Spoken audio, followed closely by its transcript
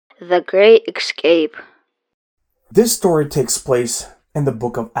The Great Escape. This story takes place in the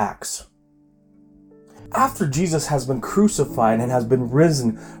book of Acts. After Jesus has been crucified and has been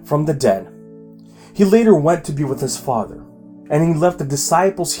risen from the dead, he later went to be with his Father, and he left the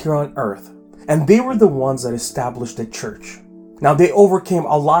disciples here on earth, and they were the ones that established the church. Now they overcame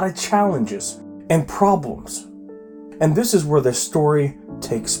a lot of challenges and problems, and this is where the story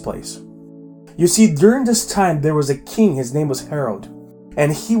takes place. You see, during this time there was a king, his name was Herod,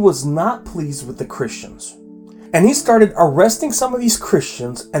 and he was not pleased with the Christians. And he started arresting some of these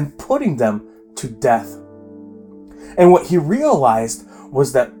Christians and putting them to death. And what he realized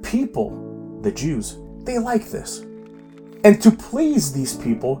was that people, the Jews, they like this. And to please these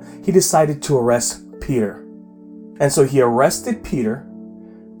people, he decided to arrest Peter. And so he arrested Peter,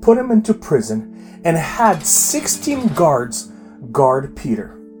 put him into prison, and had 16 guards guard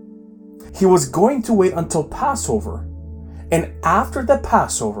Peter. He was going to wait until Passover. And after the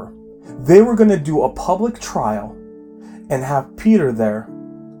Passover, they were going to do a public trial and have Peter there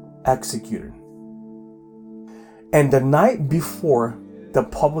executed. And the night before the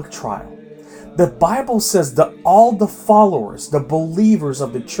public trial, the Bible says that all the followers, the believers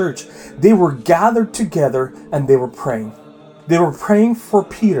of the church, they were gathered together and they were praying. They were praying for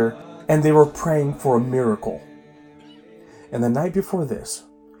Peter and they were praying for a miracle. And the night before this,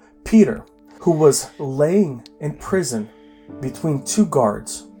 Peter, who was laying in prison between two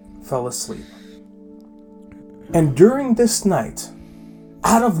guards, fell asleep. And during this night,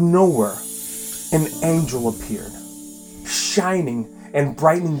 out of nowhere, an angel appeared, shining and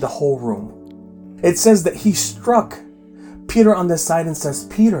brightening the whole room. It says that he struck Peter on the side and says,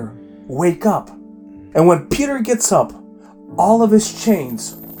 "Peter, wake up." And when Peter gets up, all of his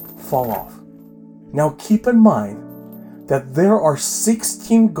chains fall off. Now keep in mind that there are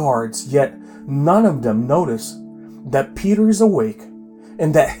 16 guards, yet none of them notice that Peter is awake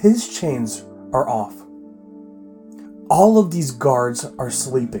and that his chains are off. All of these guards are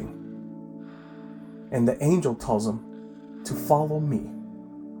sleeping. And the angel tells him to follow me.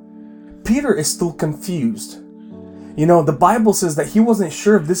 Peter is still confused. You know, the Bible says that he wasn't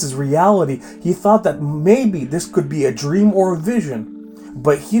sure if this is reality. He thought that maybe this could be a dream or a vision,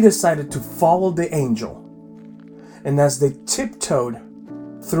 but he decided to follow the angel. And as they tiptoed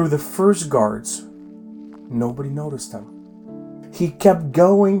through the first guards, nobody noticed him. He kept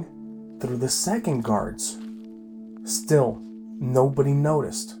going through the second guards. Still, nobody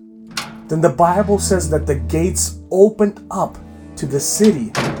noticed. Then the Bible says that the gates opened up to the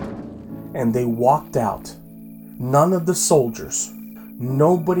city and they walked out. None of the soldiers,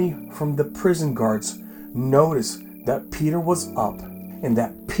 nobody from the prison guards noticed that Peter was up and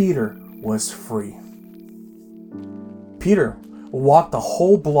that Peter was free. Peter walked the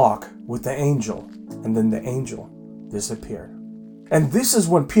whole block with the angel, and then the angel disappeared. And this is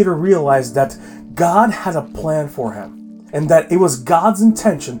when Peter realized that God had a plan for him, and that it was God's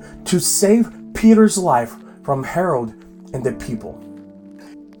intention to save Peter's life from Herod and the people.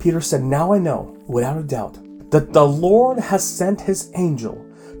 Peter said, "Now I know, without a doubt, that the Lord has sent his angel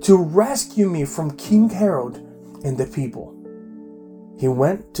to rescue me from King Herod and the people." He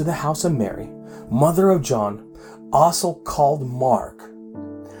went to the house of Mary, mother of John, also called Mark.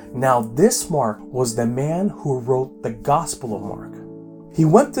 Now this Mark was the man who wrote the Gospel of Mark. He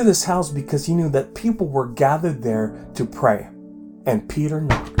went to this house because he knew that people were gathered there to pray. And Peter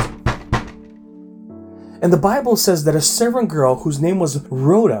knocked. And the Bible says that a servant girl whose name was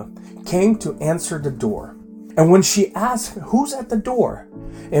Rhoda came to answer the door. And when she asked, "Who's at the door?"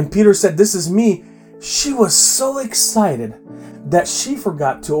 and Peter said, "This is me," she was so excited that she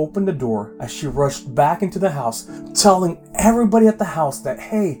forgot to open the door as she rushed back into the house, telling everybody at the house that,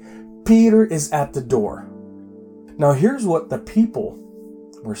 "Hey, Peter is at the door." Now here's what the people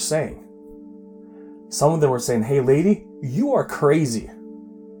were saying. Some of them were saying, "Hey lady, you are crazy."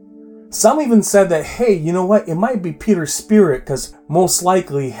 Some even said that, "Hey, you know what? It might be Peter's spirit because most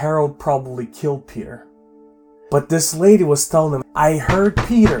likely Herod probably killed Peter." But this lady was telling them, "I heard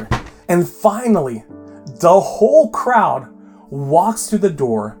Peter." And finally, the whole crowd walks to the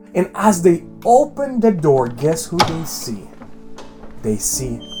door, and as they open the door, guess who they see? They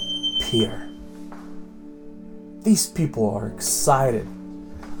see Peter. These people are excited.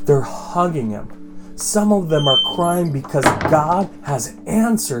 They're hugging him. Some of them are crying because God has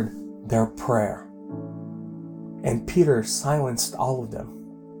answered their prayer. And Peter silenced all of them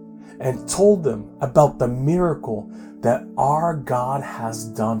and told them about the miracle that our God has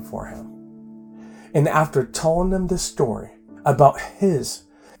done for him. And after telling them the story about his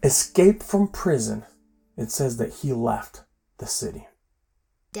escape from prison, it says that he left the city.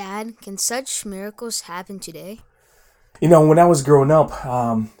 Dad, can such miracles happen today? You know, when I was growing up,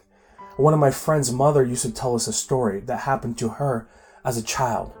 One of my friend's mother used to tell us a story that happened to her as a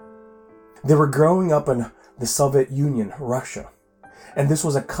child. They were growing up in the Soviet Union, Russia, and this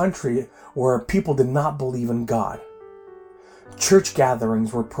was a country where people did not believe in God. Church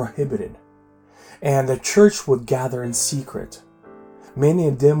gatherings were prohibited, and the church would gather in secret. Many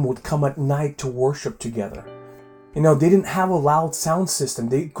of them would come at night to worship together. They didn't have a loud sound system.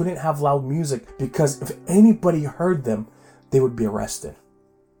 They couldn't have loud music because if anybody heard them, they would be arrested.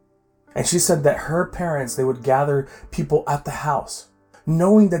 And she said that her parents, they would gather people at the house,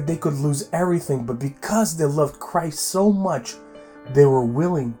 knowing that they could lose everything, but because they loved Christ so much, they were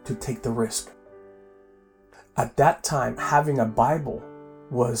willing to take the risk. At that time, having a Bible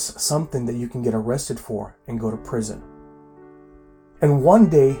was something that you can get arrested for and go to prison. And one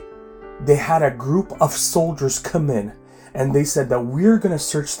day, they had a group of soldiers come in and they said that we're going to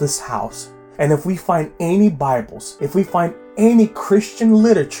search this house. And if we find any Bibles, if we find any Christian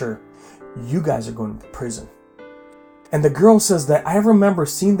literature, you guys are going to prison. And the girl says that I remember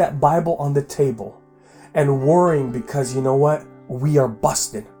seeing that Bible on the table and worrying because you know what? We are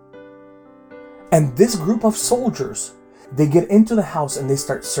busted. And this group of soldiers, they get into the house and they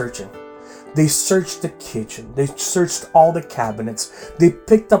start searching. They searched the kitchen. They searched all the cabinets. They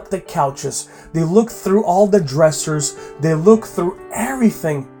picked up the couches. They looked through all the dressers. They looked through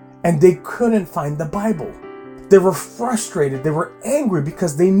everything and they couldn't find the Bible. They were frustrated. They were angry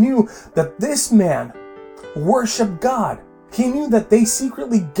because they knew that this man worshiped God. He knew that they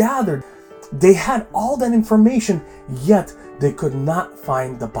secretly gathered. They had all that information, yet they could not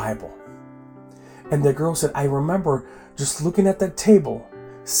find the Bible. And the girl said, I remember just looking at that table,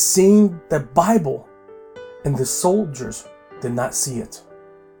 seeing the Bible, and the soldiers did not see it.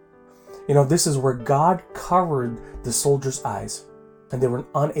 This is where God covered the soldiers' eyes, and they were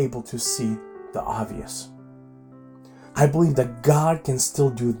unable to see the obvious. I believe that God can still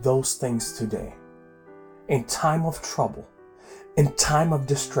do those things today. In time of trouble, in time of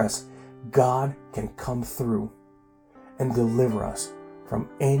distress, God can come through and deliver us from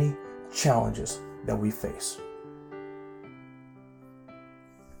any challenges that we face.